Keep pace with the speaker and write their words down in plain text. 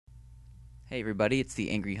Hey everybody, it's the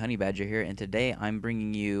Angry Honey Badger here, and today I'm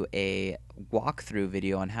bringing you a walkthrough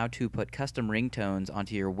video on how to put custom ringtones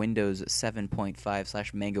onto your Windows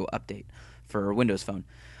 7.5/Mango update for a Windows phone.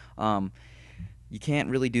 Um, you can't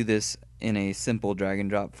really do this in a simple drag and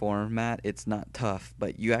drop format. It's not tough,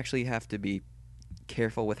 but you actually have to be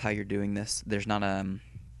careful with how you're doing this. There's kind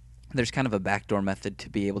of a backdoor method to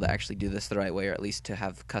be able to actually do this the right way, or at least to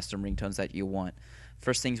have custom ringtones that you want.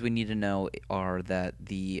 First things we need to know are that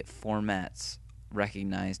the formats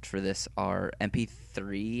recognized for this are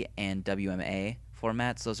MP3 and WMA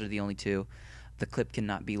formats. Those are the only two. The clip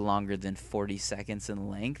cannot be longer than 40 seconds in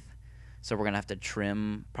length, so we're going to have to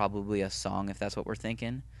trim probably a song if that's what we're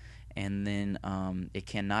thinking. And then it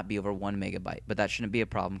cannot be over 1 megabyte, but that shouldn't be a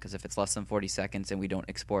problem because if it's less than 40 seconds and we don't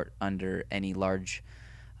export under any large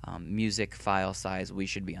music file size, we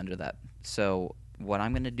should be under that. So what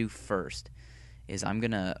I'm going to do first is I'm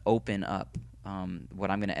going to open up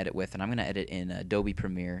what I'm going to edit with, and I'm going to edit in Adobe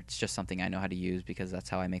Premiere. It's just something I know how to use because that's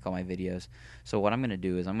how I make all my videos. So what I'm going to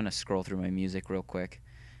do is I'm going to scroll through my music real quick,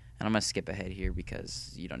 and I'm going to skip ahead here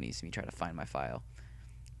because you don't need to see me try to find my file.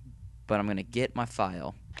 But I'm going to get my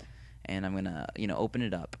file, and I'm going to open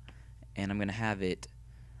it up, and I'm going to have it,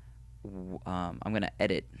 I'm going to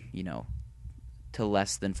edit, to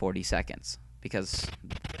less than 40 seconds because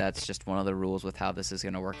that's just one of the rules with how this is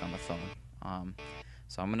going to work on the phone.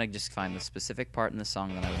 So I'm going to just find the specific part in the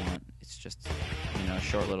song that I want. It's just, a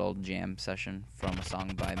short little jam session from a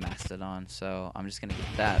song by Mastodon. So I'm just going to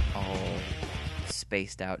get that all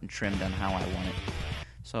spaced out and trimmed on how I want it.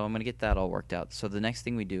 So I'm going to get that all worked out. So the next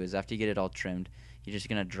thing we do is after you get it all trimmed, you're just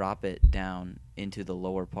going to drop it down into the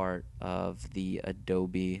lower part of the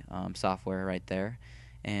Adobe software right there.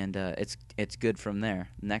 And it's good from there.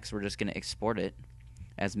 Next, we're just going to export it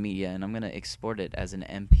as media, and I'm going to export it as an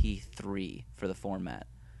MP3 for the format,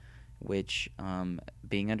 which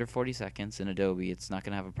being under 40 seconds in Adobe, it's not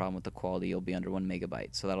going to have a problem with the quality. You'll be under 1 megabyte,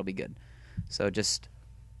 so that'll be good. So just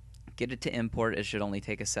get it to import. It should only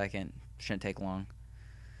take a second. Shouldn't take long.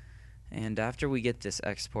 And after we get this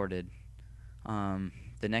exported, the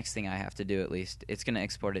next thing I have to do, at least, it's going to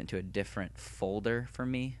export it into a different folder for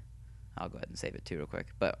me. I'll go ahead and save it too real quick,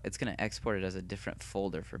 but it's going to export it as a different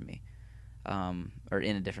folder for me. Or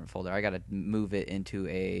in a different folder. I gotta move it into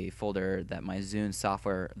a folder that my Zune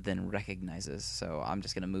software then recognizes. So I'm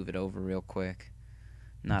just gonna move it over real quick.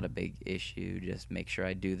 Not a big issue. Just make sure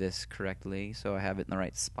I do this correctly so I have it in the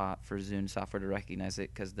right spot for Zune software to recognize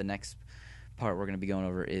it. Because the next part we're gonna be going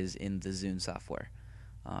over is in the Zune software.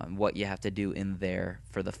 What you have to do in there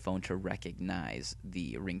for the phone to recognize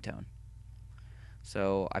the ringtone.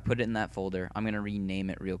 So I put it in that folder. I'm going to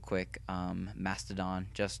rename it real quick, Mastodon,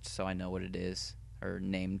 just so I know what it is, or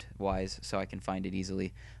named wise, so I can find it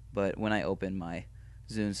easily. But when I open my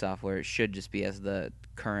Zune software, it should just be as the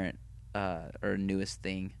current or newest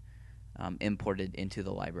thing imported into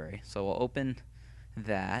the library. So I'll open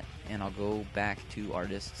that, and I'll go back to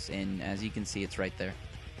artists, and as you can see, it's right there.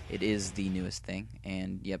 It is the newest thing,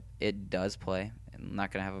 and yep, it does play. I'm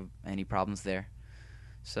not going to have any problems there.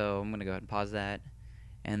 So I'm going to go ahead and pause that.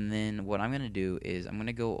 And then what I'm going to do is I'm going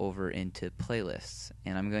to go over into playlists,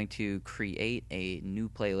 and I'm going to create a new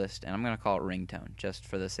playlist, and I'm going to call it Ringtone just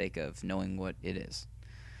for the sake of knowing what it is.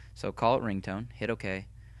 So call it Ringtone, hit OK,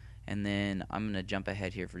 and then I'm going to jump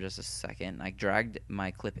ahead here for just a second. I dragged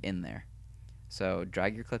my clip in there. So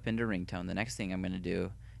drag your clip into Ringtone. The next thing I'm going to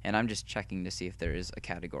do, and I'm just checking to see if there is a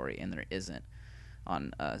category, and there isn't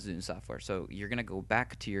on Zune software. So you're going to go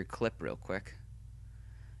back to your clip real quick,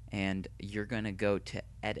 and you're going to go to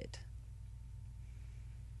edit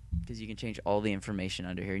because you can change all the information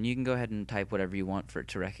under here, and you can go ahead and type whatever you want for it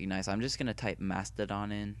to recognize. I'm just going to type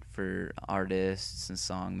Mastodon in for artists and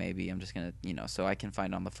song maybe. I'm just going to, so I can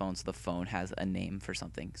find on the phone so the phone has a name for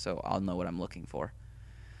something, so I'll know what I'm looking for.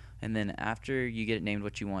 And then after you get it named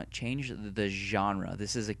what you want, change the genre.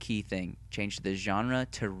 This is a key thing. Change the genre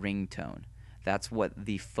to ringtone. That's what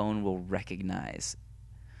the phone will recognize.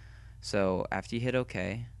 So after you hit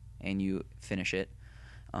OK and you finish it,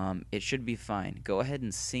 it should be fine. Go ahead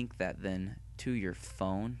and sync that then to your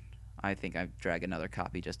phone. I think I've dragged another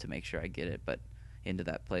copy just to make sure I get it, but into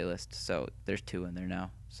that playlist. So there's 2 in there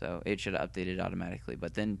now. So it should have updated automatically.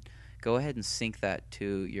 But then go ahead and sync that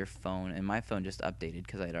to your phone. And my phone just updated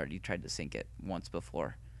because I had already tried to sync it once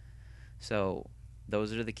before. So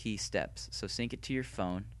those are the key steps. So sync it to your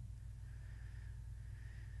phone.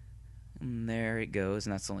 And there it goes,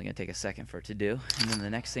 and that's only going to take a second for it to do. And then the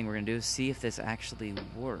next thing we're going to do is see if this actually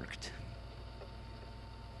worked.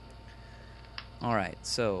 Alright,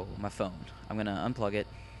 so my phone. I'm going to unplug it,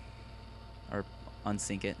 or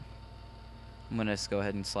unsync it. I'm going to just go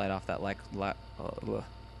ahead and slide off that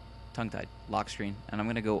tongue-tied, lock screen, and I'm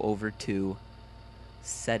going to go over to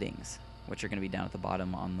settings, which are going to be down at the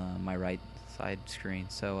bottom on my right side screen.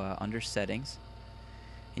 So under settings,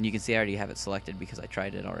 and you can see I already have it selected because I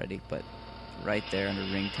tried it already, but right there under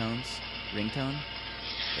ringtone,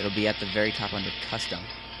 it'll be at the very top under custom.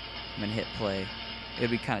 I'm going to hit play. It'll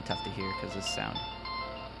be kind of tough to hear because of the sound,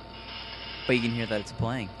 but you can hear that it's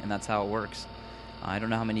playing, and that's how it works. I don't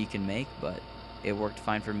know how many you can make, but it worked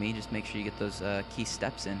fine for me. Just make sure you get those key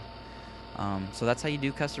steps in. So that's how you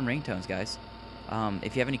do custom ringtones, guys.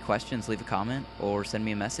 If you have any questions, leave a comment or send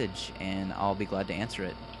me a message, and I'll be glad to answer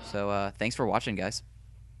it. So thanks for watching, guys.